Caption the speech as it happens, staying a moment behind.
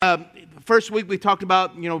first week we talked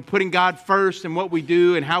about, putting God first and what we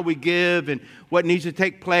do and how we give and what needs to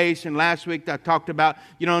take place. And last week I talked about,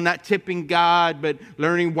 not tipping God, but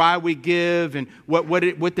learning why we give and what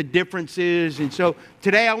the difference is. And so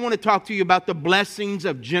today I want to talk to you about the blessings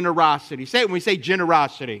of generosity. Say it when we say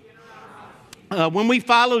generosity. When we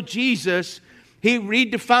follow Jesus, He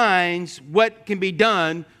redefines what can be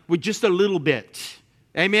done with just a little bit.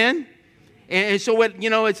 Amen? And so what,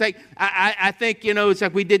 it's like, I think, it's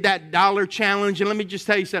like we did that dollar challenge. And let me just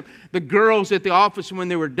tell you something. The girls at the office, when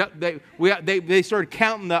they started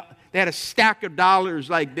counting they had a stack of dollars,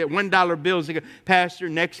 like that $1 bills. They go, Pastor,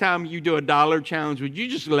 next time you do a dollar challenge, would you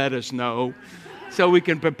just let us know so we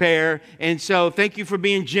can prepare? And so thank you for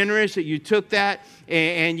being generous that you took that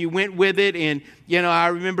and you went with it. And, I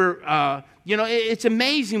remember, it's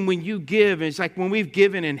amazing when you give. It's like when we've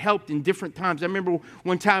given and helped in different times. I remember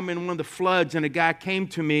one time in one of the floods, and a guy came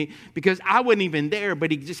to me because I wasn't even there, but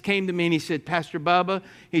he just came to me and he said, Pastor Bubba,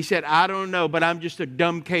 he said, I don't know, but I'm just a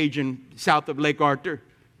dumb Cajun south of Lake Arthur.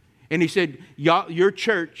 And he said, your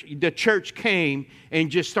church, the church came and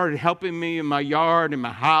just started helping me in my yard and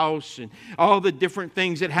my house and all the different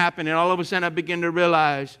things that happened. And all of a sudden I began to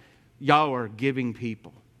realize, y'all are giving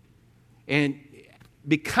people. And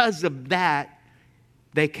because of that,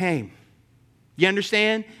 they came. You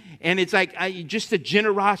understand? And it's like just the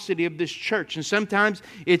generosity of this church. And sometimes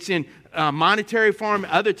it's in monetary form.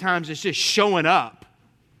 Other times it's just showing up.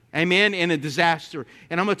 Amen? In a disaster.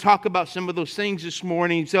 And I'm going to talk about some of those things this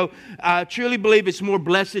morning. So I truly believe it's more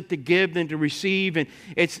blessed to give than to receive. And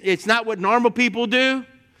it's not what normal people do.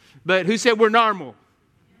 But who said we're normal?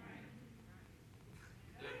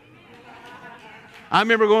 I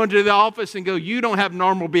remember going to the office and go, you don't have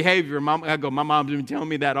normal behavior. I go, my mom's been telling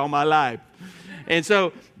me that all my life. And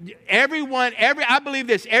so I believe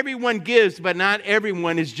this, everyone gives, but not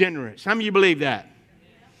everyone is generous. How many of you believe that?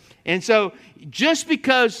 And so just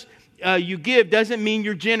because you give doesn't mean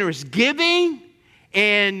you're generous. Giving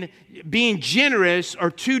and being generous are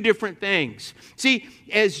two different things. See,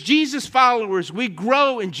 as Jesus followers, we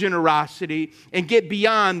grow in generosity and get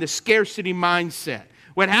beyond the scarcity mindset.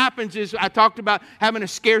 What happens is, I talked about having a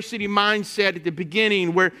scarcity mindset at the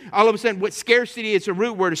beginning where all of a sudden, what scarcity is, a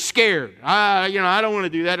root word is scared. I don't want to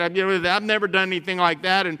do that. I've never done anything like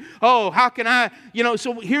that. And, how can I?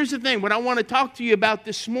 So here's the thing. What I want to talk to you about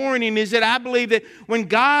this morning is that I believe that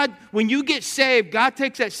when you get saved, God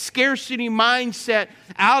takes that scarcity mindset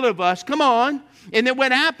out of us. Come on. And then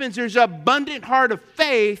what happens, there's an abundant heart of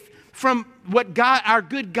faith from what our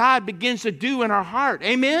good God begins to do in our heart.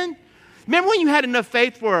 Amen? Remember when you had enough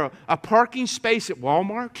faith for a parking space at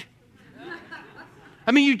Walmart?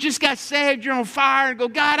 I mean, you just got saved, you're on fire, and go,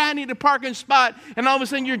 God, I need a parking spot. And all of a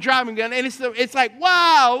sudden you're driving, and it's like,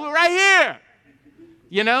 wow, we're right here.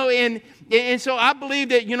 And so I believe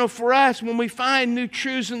that, for us, when we find new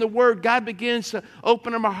truths in the Word, God begins to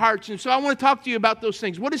open up our hearts. And so I want to talk to you about those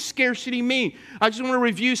things. What does scarcity mean? I just want to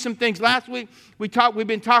review some things. Last week, we've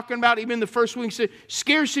been talking about, even the first week,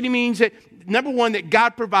 scarcity means that, number one, that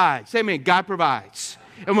God provides. Say amen, God provides.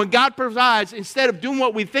 And when God provides, instead of doing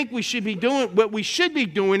what we think we should be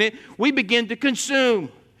doing, we begin to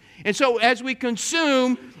consume. And so as we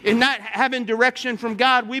consume and not having direction from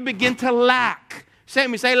God, we begin to lack. Say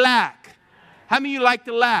lack. How many of you like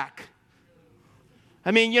to lack?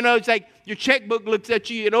 I mean, it's like your checkbook looks at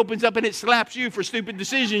you, it opens up and it slaps you for stupid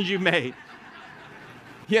decisions you've made.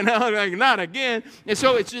 Like, not again. And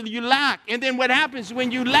so you lack. And then what happens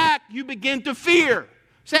when you lack, you begin to fear.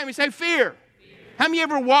 Say fear. How many of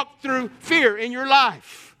you ever walked through fear in your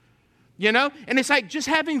life? And it's like just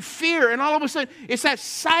having fear. And all of a sudden, it's that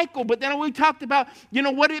cycle. But then we talked about,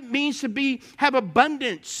 what it means to have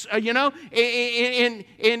abundance, And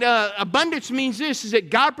abundance means this, is that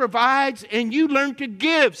God provides and you learn to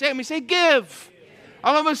give. Say give.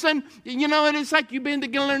 All of a sudden, and it's like you begin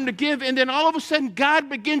to learn to give, and then all of a sudden, God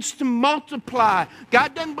begins to multiply.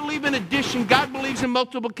 God doesn't believe in addition. God believes in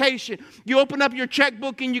multiplication. You open up your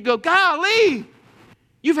checkbook and you go, golly,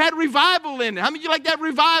 you've had revival in it. How many of you like that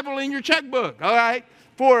revival in your checkbook? All right,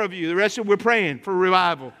 4 of you. The rest of we're praying for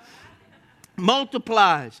revival.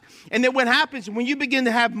 Multiplies. And then what happens when you begin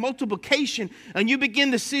to have multiplication and you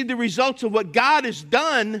begin to see the results of what God has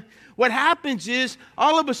done, what happens is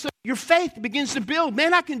all of a sudden your faith begins to build.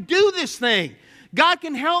 Man, I can do this thing. God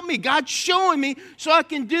can help me. God's showing me so I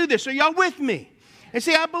can do this. Are y'all with me? And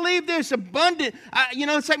see, I believe this abundant.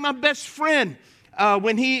 It's like my best friend.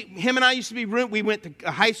 When him and I used to be we went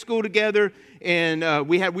to high school together, and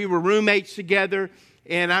we were roommates together.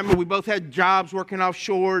 And I remember we both had jobs working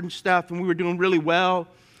offshore and stuff, and we were doing really well.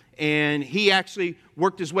 And he actually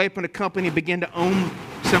worked his way up in a company, began to own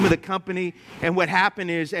some of the company. And what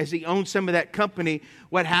happened is, as he owned some of that company,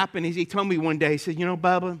 what happened is he told me one day, he said, you know,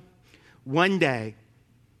 Bubba, one day,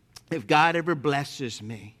 if God ever blesses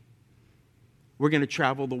me, we're going to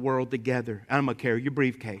travel the world together. I'm going to carry your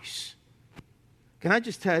briefcase. Can I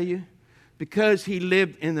just tell you? Because he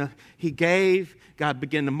lived he gave, God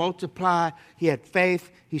began to multiply. He had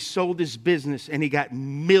faith. He sold his business and he got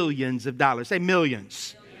millions of dollars. Say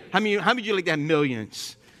millions. How many of you like that?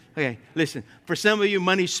 Millions. Okay, listen. For some of you,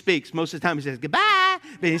 money speaks. Most of the time he says goodbye.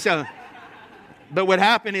 But what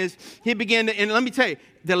happened is he began to, and let me tell you,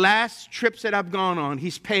 the last trips that I've gone on,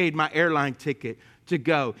 he's paid my airline ticket to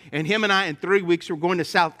go. And him and I, in 3 weeks, we're going to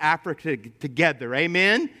South Africa together.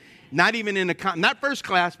 Amen? Not even in not first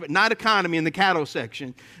class, but not economy in the cattle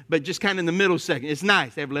section, but just kind of in the middle section. It's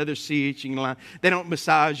nice. They have leather seats. You can lie. They don't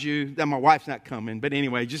massage you. My wife's not coming, but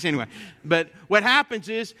anyway. But what happens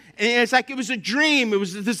is, and it's like it was a dream. It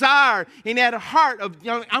was a desire. And he had a heart of,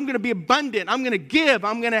 I'm going to be abundant. I'm going to give.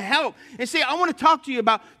 I'm going to help. And see, I want to talk to you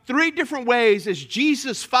about 3 different ways as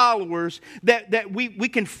Jesus followers that we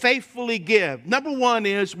can faithfully give. Number 1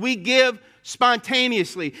 is we give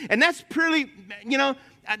spontaneously. And that's pretty,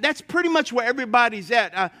 that's pretty much where everybody's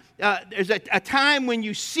at. There's a time when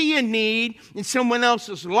you see a need in someone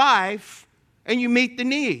else's life and you meet the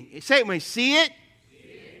need. Say it when you see it.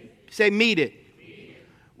 Say meet it.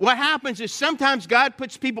 What happens is sometimes God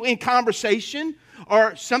puts people in conversation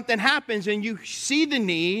or something happens and you see the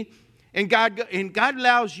need and God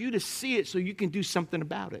allows you to see it so you can do something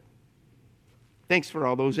about it. Thanks for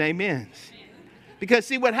all those amens. Because,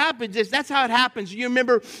 see, what happens is that's how it happens. You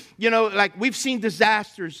remember, like we've seen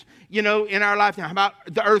disasters, in our lifetime. How about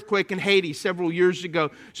the earthquake in Haiti several years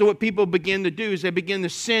ago? So what people begin to do is they begin to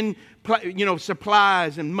send,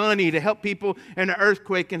 supplies and money to help people in the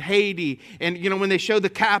earthquake in Haiti. And, when they show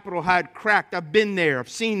the Capitol how it cracked, I've been there. I've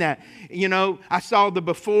seen that. I saw the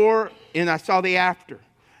before and I saw the after.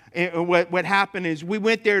 And what happened is we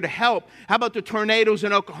went there to help. How about the tornadoes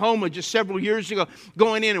in Oklahoma just several years ago,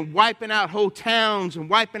 going in and wiping out whole towns and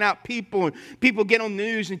wiping out people. And people get on the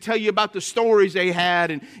news and tell you about the stories they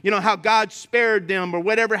had and, how God spared them or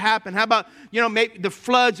whatever happened. How about, maybe the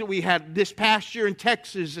floods that we had this past year in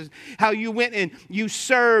Texas, how you went and you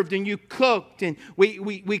served and you cooked. And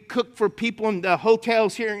we cooked for people in the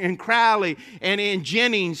hotels here in Crowley and in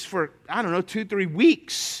Jennings for, 2-3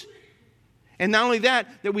 weeks. And not only that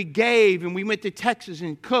we gave and we went to Texas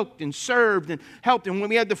and cooked and served and helped. And when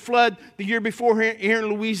we had the flood the year before here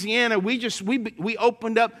in Louisiana, we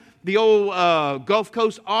opened up the old Gulf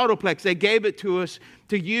Coast Autoplex. They gave it to us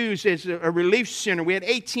to use as a relief center. We had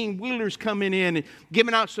 18-wheelers coming in and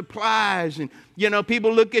giving out supplies. And,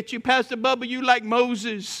 people look at you, Pastor Bubba, you like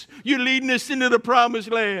Moses. You're leading us into the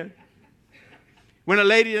promised land. When a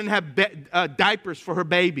lady didn't have diapers for her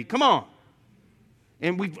baby. Come on.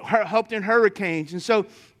 And we've helped in hurricanes. And so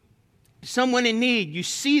someone in need, you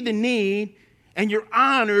see the need and you're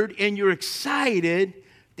honored and you're excited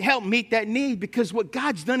to help meet that need because what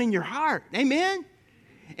God's done in your heart. Amen?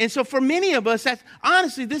 And so for many of us,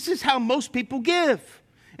 this is how most people give.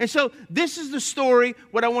 And so this is the story.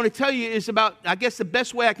 What I want to tell you is about, I guess the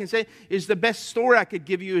best way I can say is the best story I could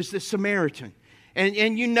give you is the Samaritan. And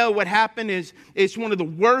what happened is it's one of the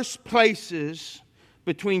worst places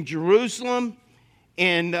between Jerusalem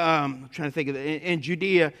and I'm trying to think of it, in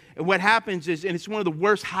Judea. And what happens is, and it's one of the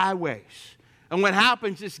worst highways. And what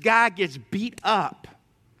happens, this guy gets beat up.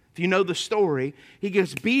 If you know the story, he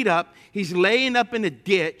gets beat up. He's laying up in a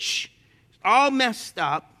ditch, all messed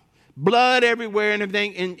up, blood everywhere and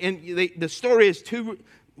everything. And the story is two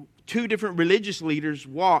different religious leaders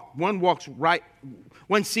walk.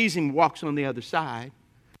 One sees him, walks on the other side.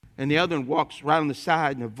 And the other one walks right on the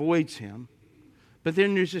side and avoids him. But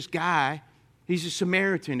then there's this guy. He's a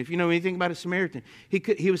Samaritan. If you know anything about a Samaritan,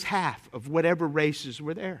 he was half of whatever races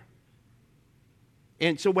were there.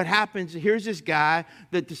 And so what happens, here's this guy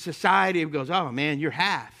that the society goes, oh man, you're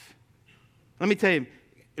half. Let me tell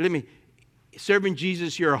you, serving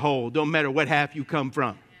Jesus, you're a whole. Don't matter what half you come from.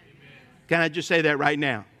 Amen. Can I just say that right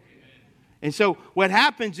now? Amen. And so what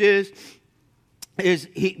happens is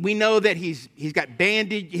we know that he's got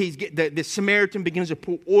bandage. The Samaritan begins to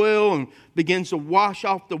pour oil and begins to wash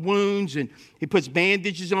off the wounds, and he puts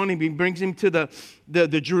bandages on him. He brings him to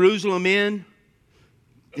the Jerusalem Inn,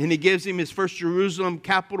 and he gives him his first Jerusalem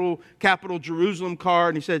capital Jerusalem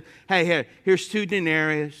card. And he said, "Hey, here's 2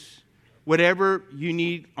 denarii. Whatever you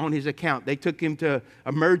need on his account." They took him to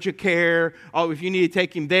Emergicare. Oh, if you need to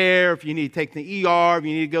take him there, if you need to take him to the ER, if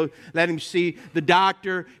you need to go let him see the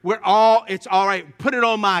doctor, it's all right. Put it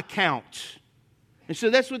on my account. And so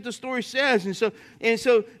that's what the story says. And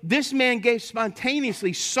so this man gave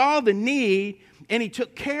spontaneously, saw the need, and he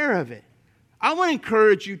took care of it. I want to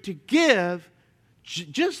encourage you to give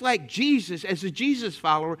just like Jesus, as a Jesus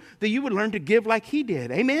follower, that you would learn to give like he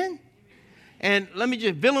did. Amen? And let me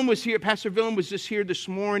just, Willem was here, Pastor Willem was just here this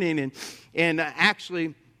morning, and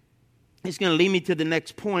actually, it's going to lead me to the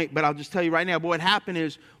next point, but I'll just tell you right now, but what happened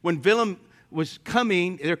is, when Willem was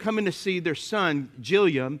coming, they're coming to see their son,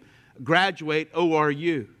 Gilliam, graduate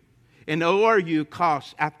ORU. And ORU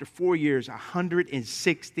costs, after 4 years,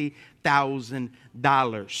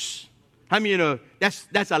 $160,000. How many of you know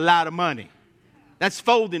that's a lot of money? That's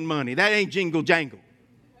folding money. That ain't jingle jangle.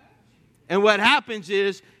 And what happens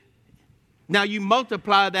is, now you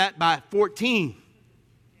multiply that by 14.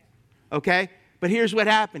 Okay? But here's what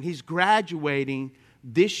happened. He's graduating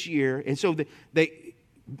this year. And so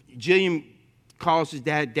Gilliam calls his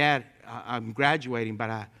dad, Dad, I'm graduating, but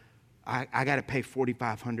I got to pay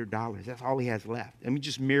 $4,500. That's all he has left. I mean,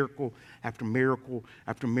 just miracle after miracle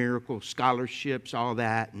after miracle, scholarships, all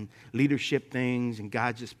that, and leadership things, and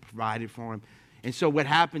God just provided for him. And so what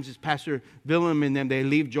happens is Pastor Willem and them, they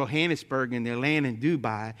leave Johannesburg and they land in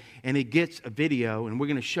Dubai, and it gets a video, and we're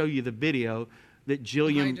going to show you the video that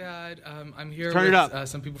Gilliam... Hi, Dad. I'm here Turn with it up.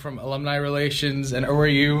 Some people from Alumni Relations and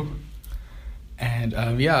ORU. And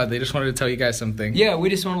they just wanted to tell you guys something. Yeah, we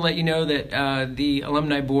just want to let you know that the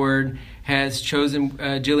Alumni Board has chosen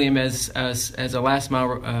Gilliam as a last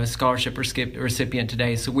mile scholarship recipient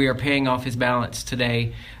today. So we are paying off his balance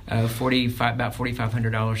today, about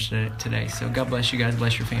 $4,500 today. So God bless you guys,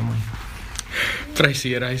 bless your family. Prys die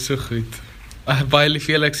Here, hy's so goed. Baie lief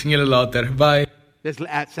vir julle, ek sien julle later. Bye. That's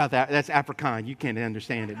Afrikaans. You can't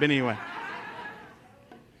understand it. But anyway.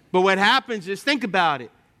 But what happens is, think about it.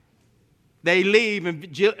 They leave, and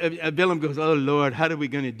Willem goes, oh, Lord, how are we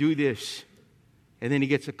going to do this? And then he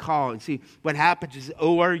gets a call. And see, what happens is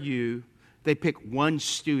ORU, they pick one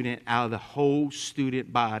student out of the whole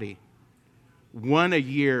student body, one a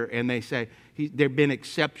year, and they say, they've been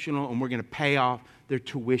exceptional, and we're going to pay off their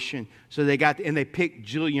tuition. So they pick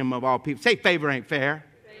Gilliam of all people. Say, favor ain't fair.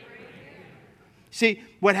 See,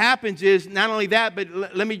 what happens is, not only that,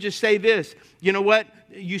 but let me just say this. You know what?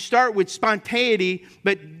 You start with spontaneity,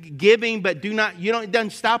 but giving, but it doesn't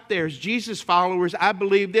stop there. As Jesus followers, I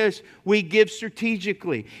believe this, we give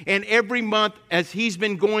strategically. And every month, as he's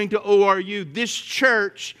been going to ORU, this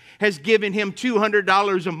church has given him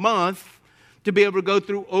 $200 a month to be able to go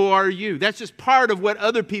through ORU. That's just part of what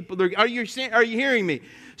other people are you hearing me?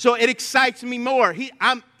 So it excites me more. He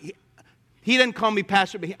doesn't call me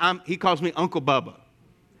pastor, but he calls me Uncle Bubba.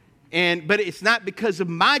 But it's not because of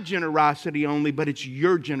my generosity only, but it's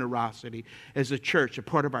your generosity as a church, a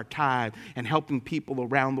part of our tithe, and helping people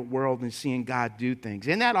around the world and seeing God do things.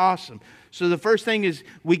 Isn't that awesome? So the first thing is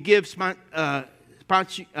we give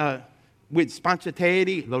with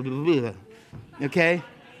spontaneity. Okay?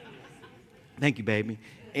 Thank you, baby.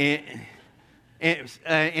 And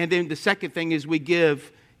then the second thing is we give,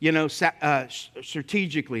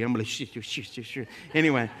 strategically. I'm going to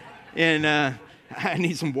anyway. And I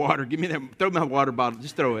need some water. Give me that. Throw my water bottle.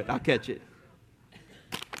 Just throw it. I'll catch it.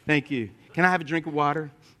 Thank you. Can I have a drink of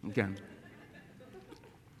water? Okay.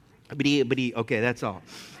 Okay, that's all.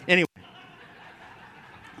 Anyway.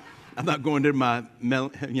 I'm not going to my,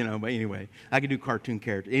 but anyway. I can do cartoon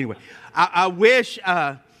characters. Anyway. I wish,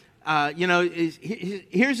 here's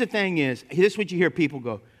the thing is, this is what you hear people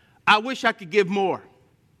go, I wish I could give more.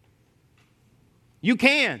 You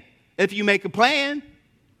can, if you make a plan.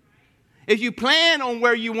 If you plan on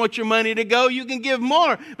where you want your money to go, you can give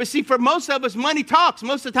more. But see, for most of us, money talks.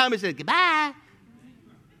 Most of the time it says, goodbye.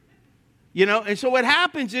 And so what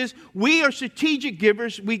happens is we are strategic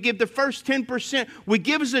givers. We give the first 10%. We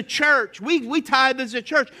give as a church. We tithe as a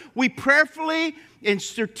church. We prayerfully and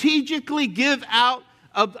strategically give out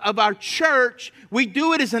of our church. We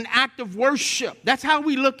do it as an act of worship. That's how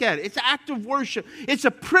we look at it. It's an act of worship. It's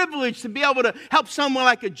a privilege to be able to help someone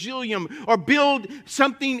like a Gilliam, or build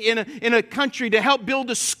something in a country, to help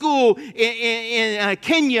build a school in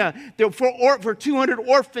Kenya for 200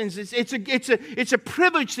 orphans. It's a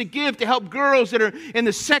privilege to give, to help girls that are in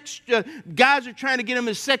the sex, guys are trying to get them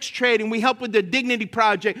in the sex trade, and we help with the Dignity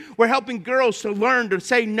Project. We're helping girls to learn to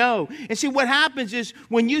say no. And see, what happens is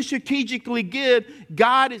when you strategically give,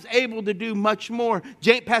 God is able to do much more.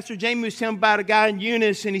 Pastor Jamie was telling about a guy in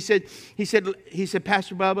Eunice, and he said,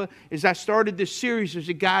 Pastor Bubba, as I started this series, there's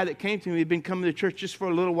a guy that came to me. He'd been coming to church just for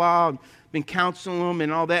a little while, been counseling him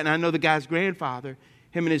and all that. And I know the guy's grandfather,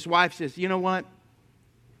 him and his wife, says, you know what,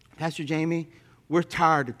 Pastor Jamie, we're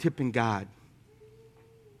tired of tipping God.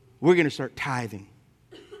 We're going to start tithing.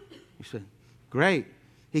 He said, great.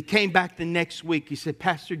 He came back the next week. He said,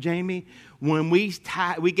 Pastor Jamie, when we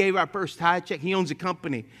gave our first tithe check, he owns a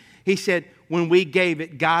company. He said, when we gave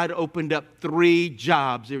it, God opened up 3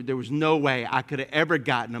 jobs. There was no way I could have ever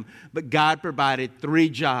gotten them. But God provided 3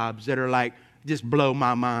 jobs that are like, just blow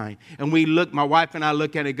my mind. And my wife and I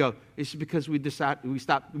look at it and go, it's because we decided to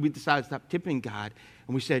stop tipping God.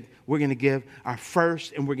 And we said, we're going to give our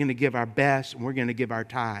first, and we're going to give our best, and we're going to give our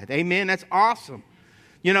tithe. Amen? That's awesome.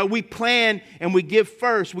 You know, we plan and we give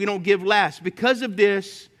first. We don't give last. Because of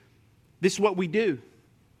this is what we do.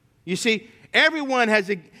 You see, everyone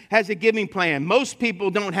has a giving plan. Most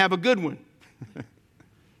people don't have a good one.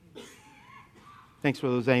 Thanks for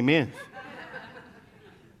those amens.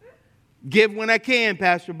 Give when I can,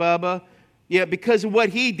 Pastor Bubba. Yeah, because of what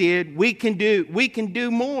he did, we can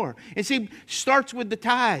do more. And see, starts with the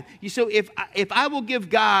tithe. So if I will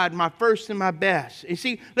give God my first and my best. And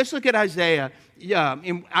see, let's look at Isaiah. Yeah,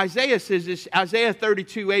 in Isaiah says this, Isaiah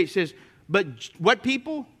 32:8 says, but what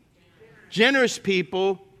people? Generous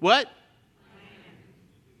people, what?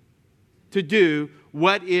 To do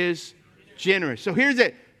what is generous. So here's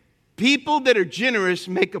it. People that are generous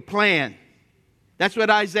make a plan. That's what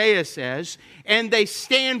Isaiah says. And they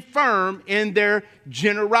stand firm in their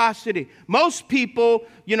generosity. Most people,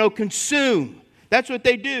 consume. That's what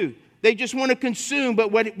they do. They just want to consume.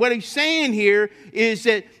 But what he's saying here is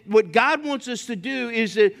that what God wants us to do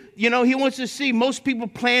is that, he wants to see most people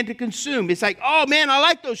plan to consume. It's like, oh, man, I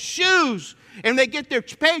like those shoes. And they get their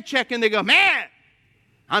paycheck and they go, man,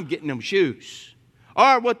 I'm getting them shoes.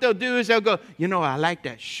 Or what they'll do is they'll go, I like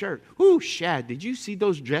that shirt. Ooh, Shad, did you see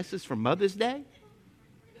those dresses for Mother's Day?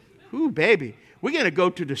 Ooh, baby, we're going to go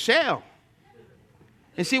to the sale.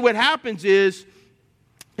 And see, what happens is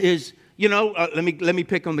let me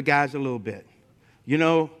pick on the guys a little bit.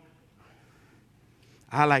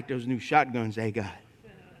 I like those new shotguns they got.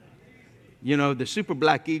 The Super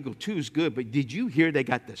Black Eagle 2 is good, but did you hear they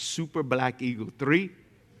got the Super Black Eagle 3?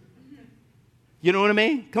 You know what I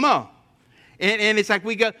mean? Come on. And it's like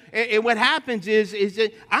we go, and what happens is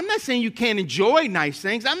that I'm not saying you can't enjoy nice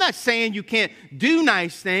things. I'm not saying you can't do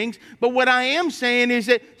nice things. But what I am saying is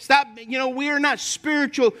that we are not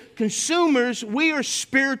spiritual consumers. We are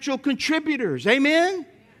spiritual contributors. Amen?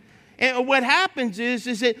 And what happens is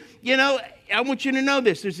that, I want you to know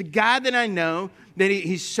this. There's a guy that I know that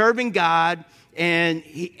he's serving God. And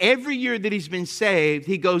every year that he's been saved,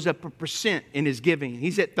 he goes up 1% in his giving.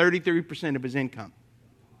 He's at 33% of his income.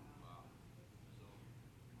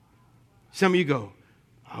 Some of you go,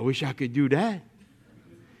 I wish I could do that.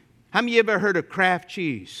 How many of you ever heard of Kraft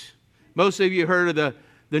cheese? Most of you heard of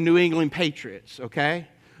the New England Patriots, okay?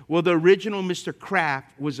 Well, the original Mr.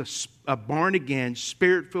 Kraft was a born-again,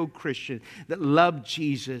 spirit-filled Christian that loved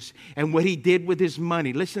Jesus. And what he did with his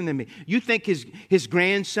money, listen to me. You think his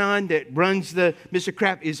grandson that runs the Mr.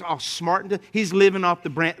 Kraft is all smart? He's living off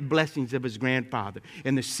the blessings of his grandfather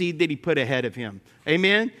and the seed that he put ahead of him.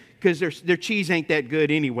 Amen? Because their cheese ain't that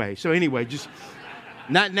good anyway. So anyway, just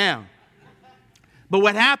not now. But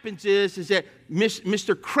what happens is that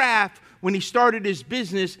Mr. Kraft, when he started his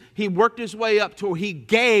business, he worked his way up to where he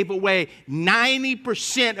gave away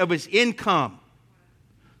 90% of his income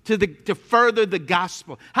to further the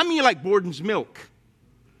gospel. How many of you like Borden's milk?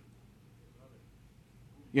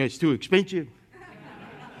 Yeah, it's too expensive.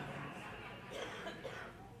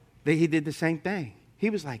 He did the same thing.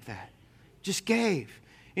 He was like that. Just gave.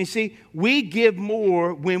 And see, we give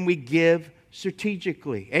more when we give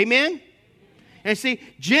strategically. Amen? And see,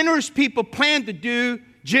 generous people plan to do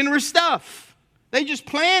generous stuff. They just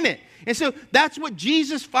plan it. And so that's what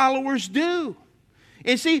Jesus followers do.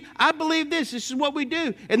 And see, I believe this is what we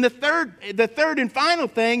do. And the third and final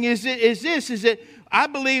thing is that I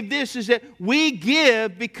believe this is that we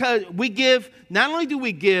give because we give, not only do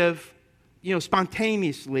we give,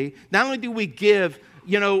 spontaneously, not only do we give,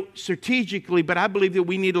 strategically, but I believe that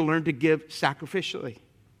we need to learn to give sacrificially.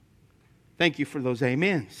 Thank you for those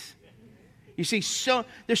amens. You see,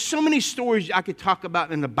 there's so many stories I could talk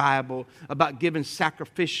about in the Bible about giving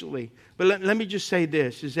sacrificially. But let me just say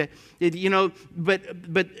this, is that,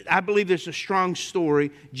 but I believe there's a strong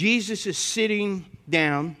story. Jesus is sitting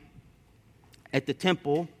down at the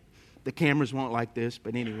temple. The cameras won't like this,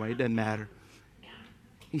 but anyway, it doesn't matter.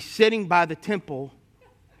 He's sitting by the temple.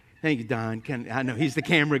 Thank you, Don. I know he's the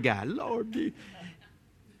camera guy. Lord, dude.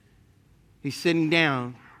 He's sitting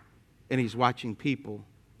down and he's watching people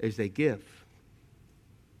as they give.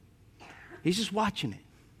 He's just watching it.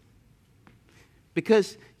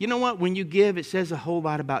 Because you know what? When you give, it says a whole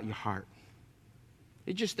lot about your heart.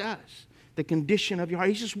 It just does. The condition of your heart.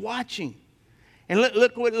 He's just watching. And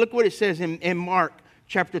look what it says in Mark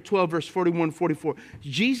chapter 12, verse 41, 44.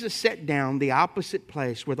 Jesus sat down the opposite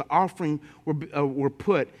place where the offering were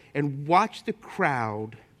put and watched the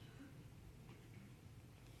crowd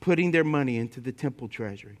putting their money into the temple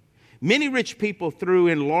treasury. Many rich people threw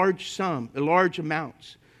in large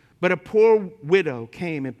amounts, but a poor widow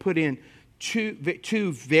came and put in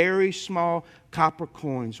two very small copper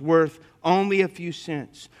coins worth only a few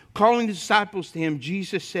cents. Calling the disciples to him,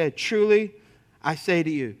 Jesus said, "Truly, I say to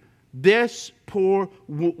you, this poor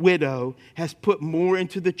widow has put more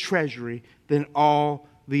into the treasury than all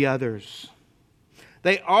the others.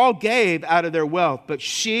 They all gave out of their wealth, but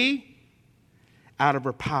she out of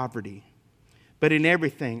her poverty. But in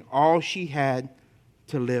everything, all she had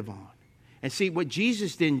to live on." And see, what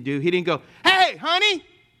Jesus didn't do, he didn't go, "Hey, honey,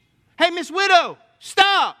 hey, Miss Widow,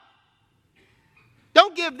 stop.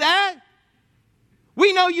 Don't give that.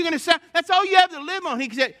 We know you're going to sell. That's all you have to live on." He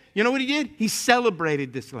said, you know what he did? He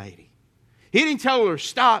celebrated this lady. He didn't tell her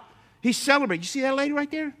stop. He celebrated. You see that lady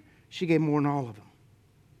right there? She gave more than all of them.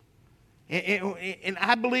 And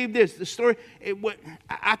I believe this. The story,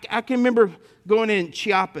 I can remember going in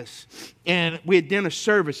Chiapas, and we had done a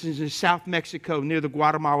service in South Mexico near the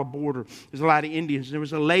Guatemala border. There's a lot of Indians. There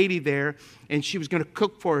was a lady there, and she was going to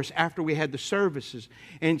cook for us after we had the services.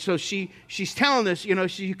 And so she's telling us, you know,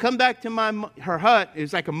 you come back to her hut. It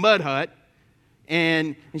was like a mud hut,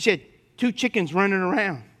 and she had 2 chickens running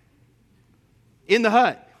around in the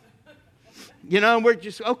hut. You know, we're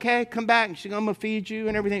just, okay, come back. And she's, "I'm going to feed you,"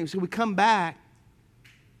 and everything. So we come back,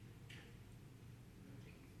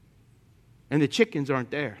 and the chickens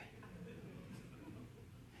aren't there.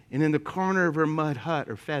 And in the corner of her mud hut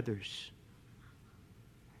are feathers.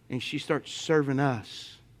 And she starts serving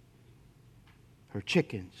us her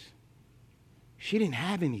chickens. She didn't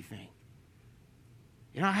have anything.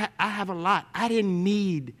 You know, I have a lot. I didn't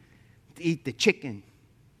need to eat the chicken.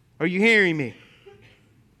 Are you hearing me?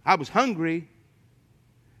 I was hungry.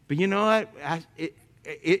 But you know what?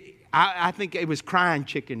 I think it was crying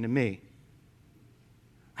chicken to me.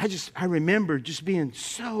 I remember just being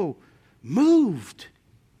so moved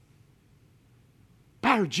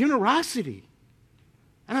by her generosity.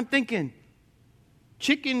 And I'm thinking,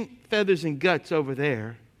 chicken feathers and guts over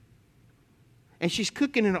there. And she's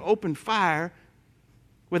cooking in an open fire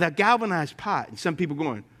with a galvanized pot. And some people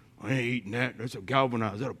going, "I ain't eating that. That's a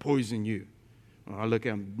galvanized. That'll poison you." I look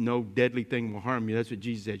at him, "No deadly thing will harm you." That's what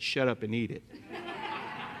Jesus said. Shut up and eat it.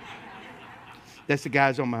 That's the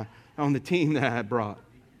guys on the team that I brought.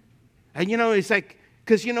 And you know, it's like,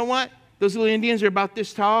 because you know what? Those little Indians are about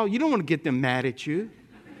this tall. You don't want to get them mad at you.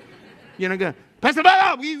 You know, go, "Pastor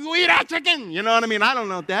Bob, we eat our chicken." You know what I mean? I don't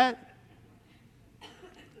know that.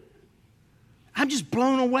 I'm just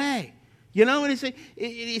blown away. You know, and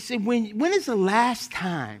it's when is the last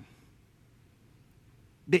time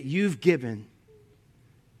that you've given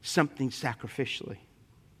something sacrificially?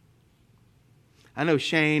 I know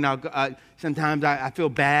Shane, sometimes I feel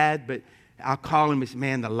bad, but I'll call him as,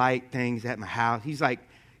 "Man, the light things at my house." He's like,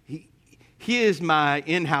 he is my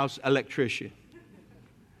in-house electrician.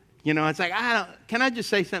 You know, it's like, can I just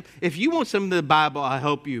say something? If you want something to the Bible, I'll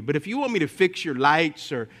help you. But if you want me to fix your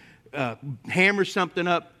lights or hammer something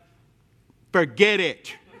up, forget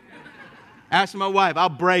it. Ask my wife, I'll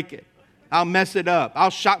break it. I'll mess it up. I'll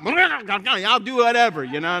shock. I'll do whatever.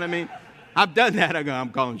 You know what I mean? I've done that. I'm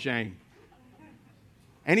calling Shane.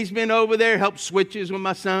 And he's been over there, helped switches with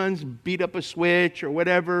my sons, beat up a switch or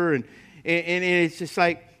whatever. And it's just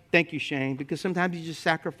like, thank you, Shane, because sometimes he just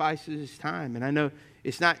sacrifices his time. And I know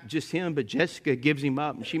it's not just him, but Jessica gives him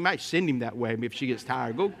up. And she might send him that way if she gets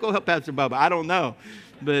tired. Go help Pastor Bubba. I don't know.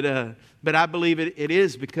 But I believe it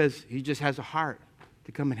is because he just has a heart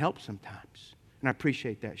to come and help sometimes. And I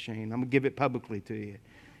appreciate that, Shane. I'm going to give it publicly to you.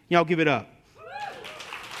 Y'all give it up.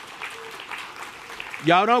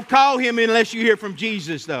 Y'all don't call him unless you hear from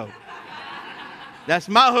Jesus, though. That's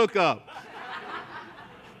my hookup.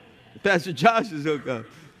 Pastor Josh's hookup.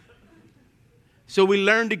 So we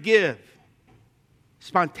learn to give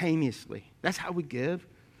spontaneously. That's how we give.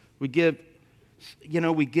 We give,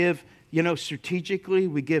 strategically.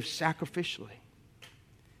 We give sacrificially.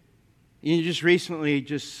 Just recently,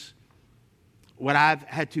 what I've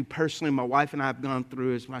had to personally, my wife and I have gone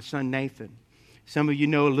through is my son Nathan. Some of you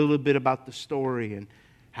know a little bit about the story and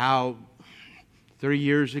how 3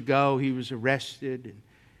 years ago he was arrested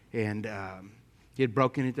and he had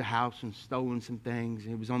broken into the house and stolen some things.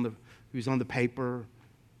 He was on the paper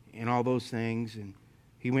and all those things, and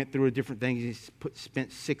he went through different things. He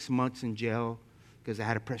spent 6 months in jail because they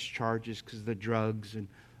had to press charges because of the drugs and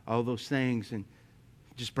all those things, and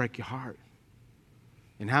just break your heart.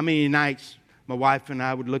 And how many nights my wife and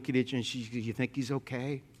I would look at each other and she said, "You think he's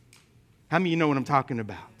okay? How many of you know what I'm talking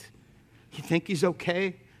about? You think he's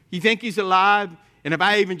okay? You think he's alive? And if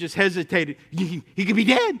I even just hesitated, he could be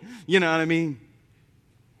dead. You know what I mean?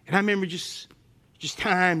 And I remember just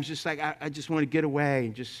times, just like I just want to get away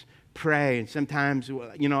and just pray. And sometimes,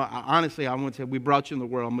 you know, honestly, I want to say, we brought you in the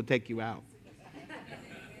world, I'm going to take you out.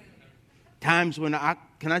 Times when I'm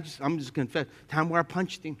just confess, time where I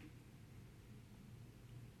punched him.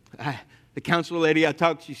 The counselor lady I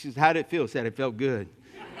talked to, she says, how did it feel? I said, it felt good.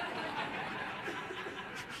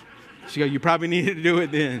 She goes, you probably needed to do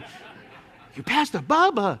it then. You Pastor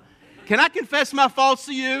Bubba, can I confess my faults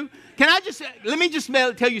to you? Let me just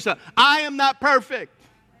tell you something. I am not perfect.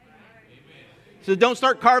 So don't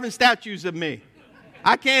start carving statues of me.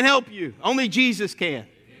 I can't help you. Only Jesus can.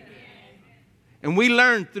 And we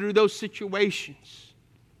learned through those situations,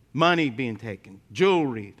 money being taken,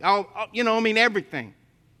 jewelry, everything.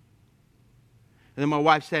 And then my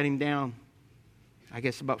wife sat him down, I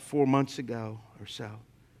guess about 4 months ago or so.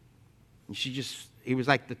 And he was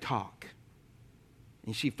like the talk.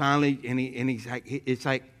 And she finally, he's like, it's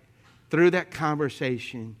like through that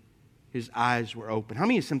conversation, his eyes were open. How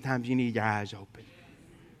many sometimes you need your eyes open?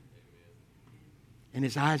 And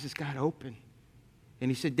his eyes just got open. And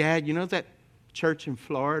he said, Dad, you know that church in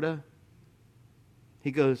Florida?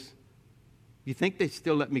 He goes, you think they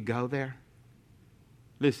still let me go there?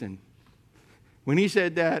 Listen, when he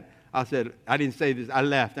said that, I said, I didn't say this. I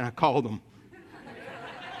left and I called him.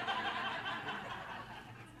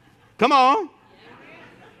 Come on.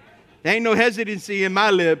 There ain't no hesitancy in my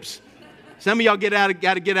lips. Some of y'all got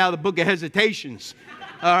to get out of the book of hesitations.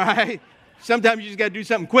 All right? Sometimes you just got to do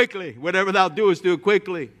something quickly. Whatever thou doest, do it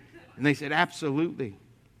quickly. And they said, absolutely.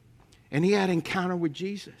 And he had an encounter with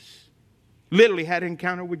Jesus. Literally had an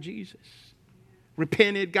encounter with Jesus.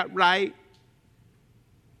 Repented, got right.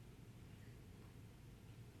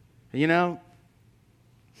 And you know,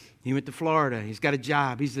 he went to Florida. He's got a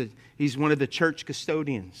job. He's one of the church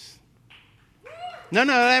custodians. No,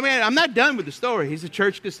 I mean, I'm not done with the story. He's a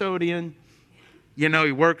church custodian. You know,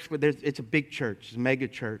 he works with, it's a big church. It's a mega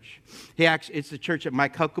church. It's the church that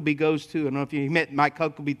Mike Huckabee goes to. I don't know if you met Mike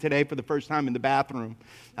Huckabee today for the first time in the bathroom.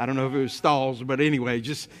 I don't know if it was stalls, but anyway,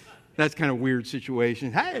 that's kind of a weird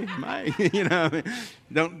situation. Hey, Mike, you know,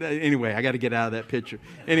 anyway, I got to get out of that picture.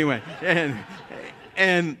 Anyway,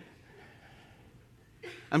 and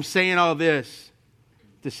I'm saying all this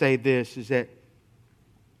to say this, is that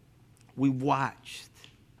we watched,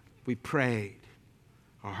 we prayed,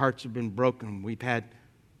 our hearts have been broken. We've had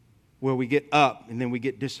where we get up and then we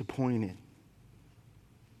get disappointed.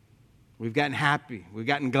 We've gotten happy, we've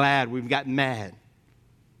gotten glad, we've gotten mad.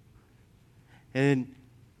 And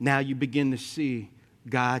now you begin to see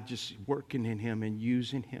God just working in him and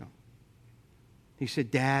using him. He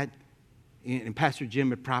said, Dad, and Pastor Jim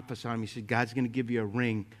had prophesied him, he said, God's going to give you a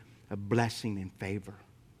ring of blessing and favor.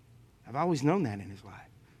 I've always known that in his life.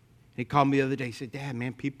 He called me the other day. He said, Dad,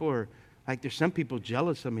 man, people are like, there's some people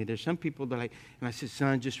jealous of me. There's some people that like, and I said,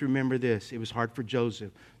 son, just remember this. It was hard for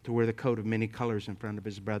Joseph to wear the coat of many colors in front of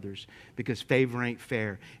his brothers because favor ain't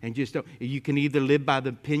fair. And just don't, you can either live by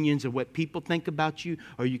the opinions of what people think about you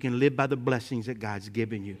or you can live by the blessings that God's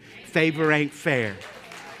given you. Favor ain't fair.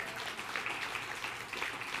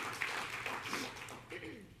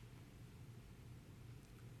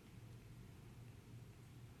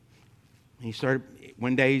 He started,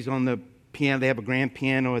 one day he's on the piano. They have a grand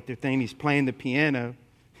piano at their thing. He's playing the piano.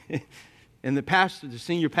 And the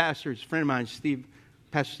senior pastor, is a friend of mine,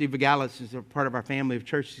 Pastor Steve Vigalis, is a part of our family of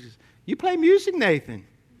church. He says, you play music, Nathan?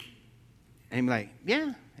 And I'm like,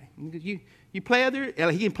 yeah. You play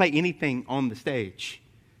he can play anything on the stage.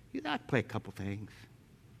 I play a couple things.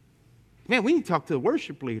 Man, we need to talk to the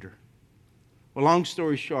worship leader. Well, long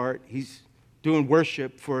story short, he's doing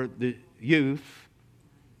worship for the youth.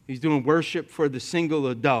 He's doing worship for the single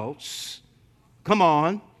adults. Come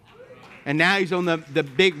on. And now he's on the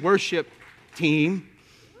big worship team.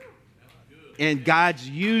 And God's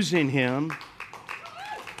using him.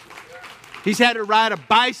 He's had to ride a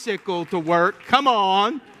bicycle to work. Come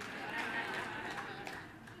on.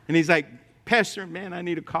 And he's like, Pastor, man, I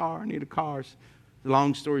need a car.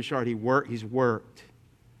 Long story short, he's worked.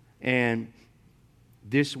 And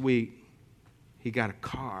this week, he got a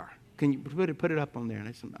car. Can you put it up on there?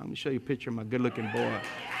 I'm going to show you a picture of my good-looking boy.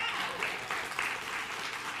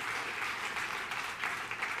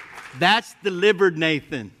 That's delivered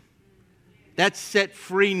Nathan. That's set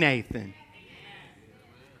free Nathan.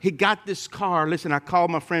 He got this car. Listen, I called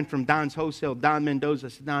my friend from Don's Wholesale, Don Mendoza. I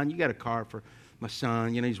said, Don, you got a car for my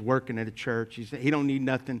son. You know, he's working at a church. He don't need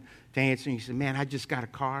nothing fancy. He said, man, I just got a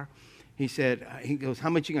car. He goes, how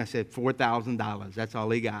much you got? I said, $4,000. That's all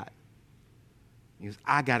he got. He goes,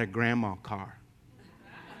 I got a grandma car.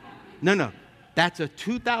 No. That's a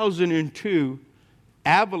 2002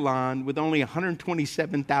 Avalon with only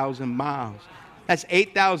 127,000 miles. That's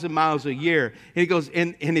 8,000 miles a year. And he goes,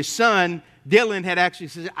 and his son, Dylan, had actually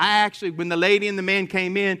said, when the lady and the man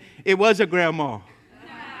came in, it was a grandma.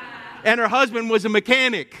 And her husband was a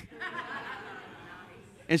mechanic.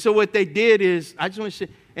 And so what they did is, out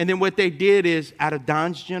of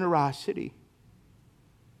Don's generosity,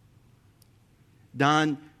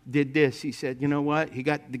 Don did this. He said, you know what? He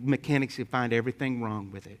got the mechanics to find everything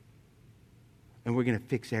wrong with it. And we're going to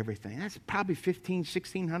fix everything. That's probably $1,500,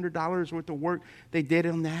 $1,600 worth of work they did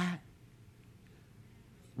on that.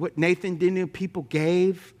 What Nathan did, people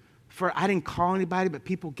gave for, I didn't call anybody, but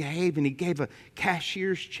people gave, and he gave a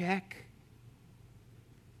cashier's check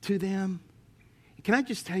to them. Can I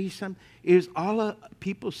just tell you something? It was all of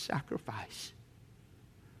people's sacrifice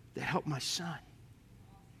that helped my son.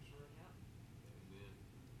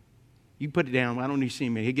 You put it down. I don't need to see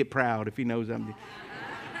him. He'll get proud if he knows I'm...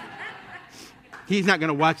 He's not going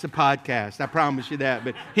to watch the podcast. I promise you that.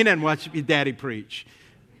 But he doesn't watch his daddy preach.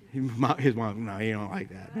 His mom, no, he don't like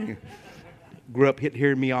that. He grew up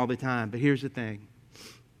hearing me all the time. But here's the thing.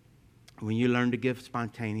 When you learn to give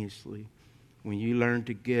spontaneously, when you learn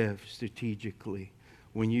to give strategically,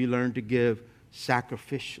 when you learn to give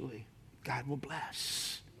sacrificially, God will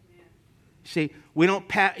bless. See, we don't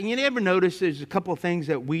you ever notice there's a couple of things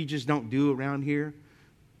that we just don't do around here?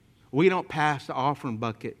 We don't pass the offering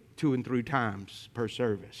bucket 2 and 3 times per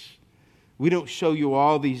service. We don't show you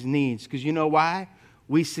all these needs because you know why?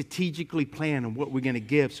 We strategically plan on what we're going to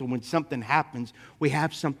give. So when something happens, we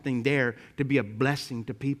have something there to be a blessing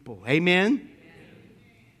to people. Amen?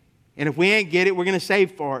 And if we ain't get it, we're going to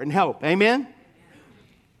save for it and help. Amen?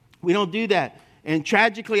 We don't do that. And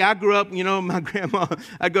tragically, I grew up, my grandma,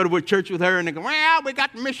 I'd go to a church with her and they go, well, we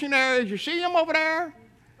got the missionaries. You see them over there?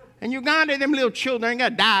 In Uganda, them little children ain't got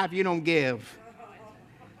to die if you don't give.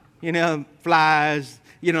 Flies,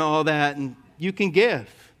 all that. And you can give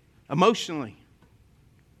emotionally.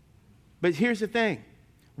 But here's the thing.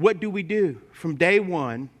 What do we do? From day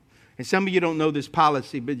one, and some of you don't know this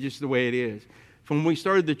policy, but just the way it is. From when we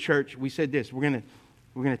started the church, we said this. We're going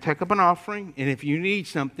to take up an offering, and if you need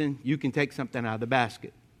something, you can take something out of the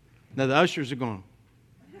basket. Now, the ushers are going,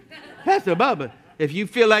 Pastor Bubba, if you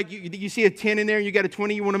feel like you see a 10 in there and you got a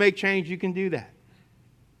 20, you want to make change, you can do that.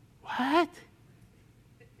 What?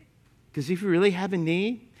 Because if you really have a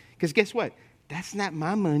need, because guess what? That's not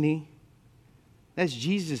my money. That's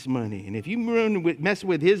Jesus' money. And if you mess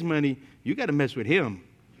with his money, you got to mess with him.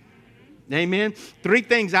 Amen? 3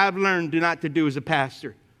 things I've learned not to do as a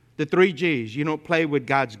pastor. The 3 G's. You don't play with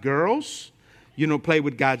God's girls. You don't play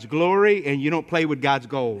with God's glory. And you don't play with God's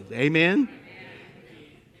gold. Amen?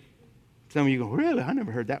 Some of you go, really? I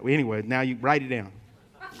never heard that. Anyway, now you write it down.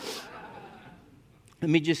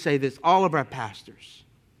 Let me just say this. All of our pastors,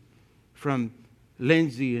 from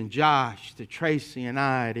Lindsay and Josh to Tracy and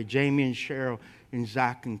I to Jamie and Cheryl and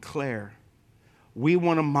Zach and Claire, we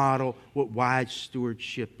want to model what wise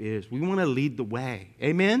stewardship is. We want to lead the way.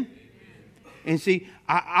 Amen? And see,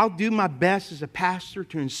 I'll do my best as a pastor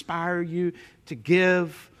to inspire you, to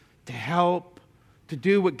give, to help, to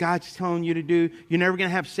do what God's telling you to do. You're never going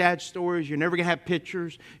to have sad stories. You're never going to have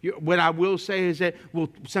pictures. What I will say is that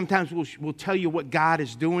sometimes we'll tell you what God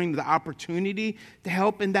is doing, the opportunity to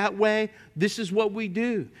help in that way. This is what we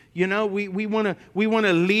do. We want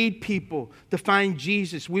to lead people to find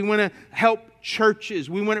Jesus. We want to help churches.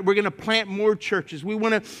 We're going to plant more churches. We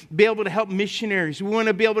want to be able to help missionaries. We want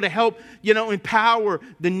to be able to help, empower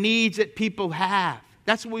the needs that people have.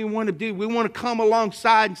 That's what we want to do. We want to come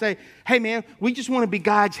alongside and say, hey, man, we just want to be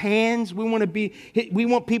God's hands. We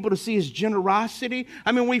want people to see his generosity.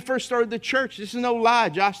 I mean, when we first started the church, this is no lie.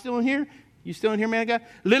 Josh still in here? You still in here, man? God?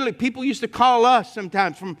 Literally, people used to call us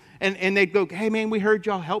sometimes and they'd go, hey, man, we heard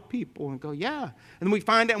y'all help people. And go, yeah. And then we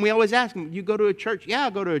find out, and we always ask them, you go to a church? Yeah, I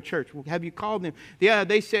go to a church. Well, have you called them? Yeah,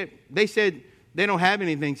 they said they don't have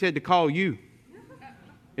anything. Said to call you.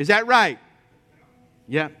 Is that right?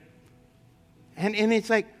 Yeah. And it's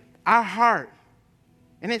like our heart.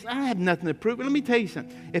 And I have nothing to prove. But let me tell you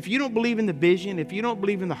something. If you don't believe in the vision, if you don't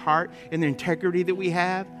believe in the heart and the integrity that we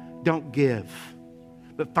have, don't give.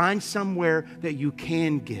 But find somewhere that you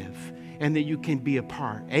can give and that you can be a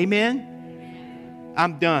part. Amen?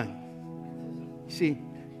 I'm done. See,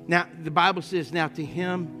 now the Bible says, now to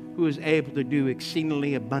him who is able to do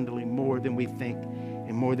exceedingly abundantly more than we think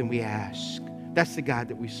and more than we ask. That's the God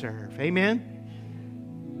that we serve. Amen?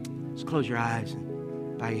 Just close your eyes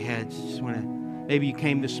and bow your heads. Just want to. Maybe you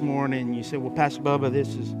came this morning and you said, well, Pastor Bubba,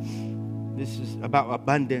 this is about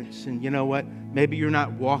abundance. And you know what? Maybe you're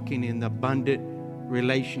not walking in the abundant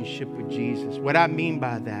relationship with Jesus. What I mean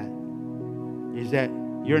by that is that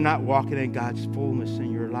you're not walking in God's fullness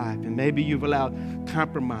in your life. And maybe you've allowed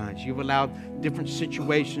compromise. You've allowed different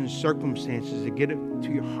situations, circumstances to get it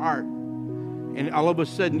to your heart. And all of a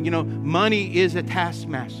sudden, money is a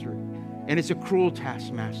taskmaster. And it's a cruel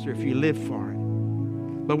taskmaster if you live for it.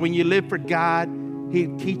 But when you live for God, He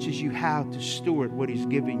teaches you how to steward what He's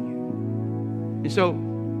giving you. And so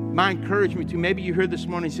my encouragement to maybe you heard this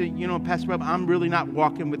morning and say, Pastor Bob, I'm really not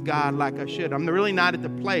walking with God like I should. I'm really not at the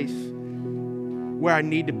place where I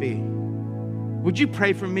need to be. Would you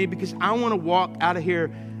pray for me? Because I want to walk out of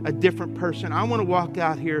here a different person. I want to walk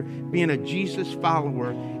out here being a Jesus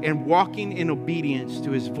follower and walking in obedience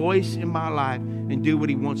to His voice in my life and do what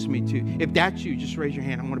He wants me to. If that's you, just raise your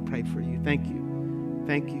hand. I want to pray for you. Thank you.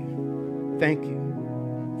 Thank you. Thank you.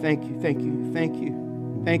 Thank you. Thank you. Thank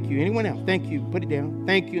you. Thank you. Anyone else? Thank you. Put it down.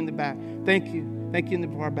 Thank you in the back. Thank you. Thank you in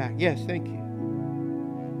the far back. Yes, thank you.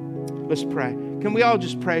 Let's pray. Can we all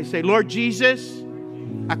just pray? Say, Lord Jesus,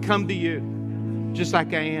 I come to you just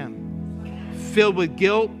like I am, filled with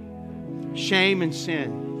guilt, shame, and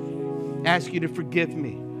sin. Ask you to forgive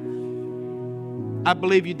me. I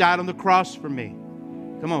believe you died on the cross for me.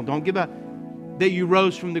 Come on, don't give up. That you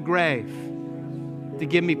rose from the grave to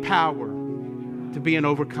give me power to be an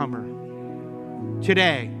overcomer.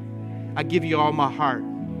 Today, I give you all my heart.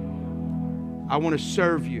 I want to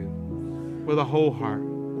serve you with a whole heart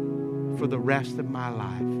for the rest of my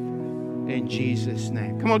life. In Jesus'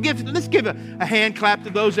 name. Come on, let's give a hand clap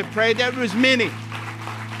to those that prayed. There was many.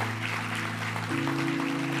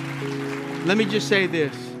 Let me just say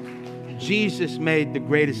this. Jesus made the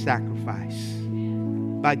greatest sacrifice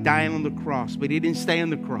by dying on the cross, but He didn't stay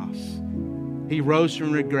on the cross. He rose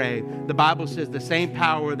from the grave. The Bible says the same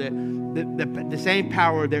power that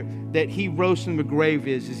He rose from the grave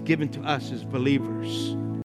is given to us as believers.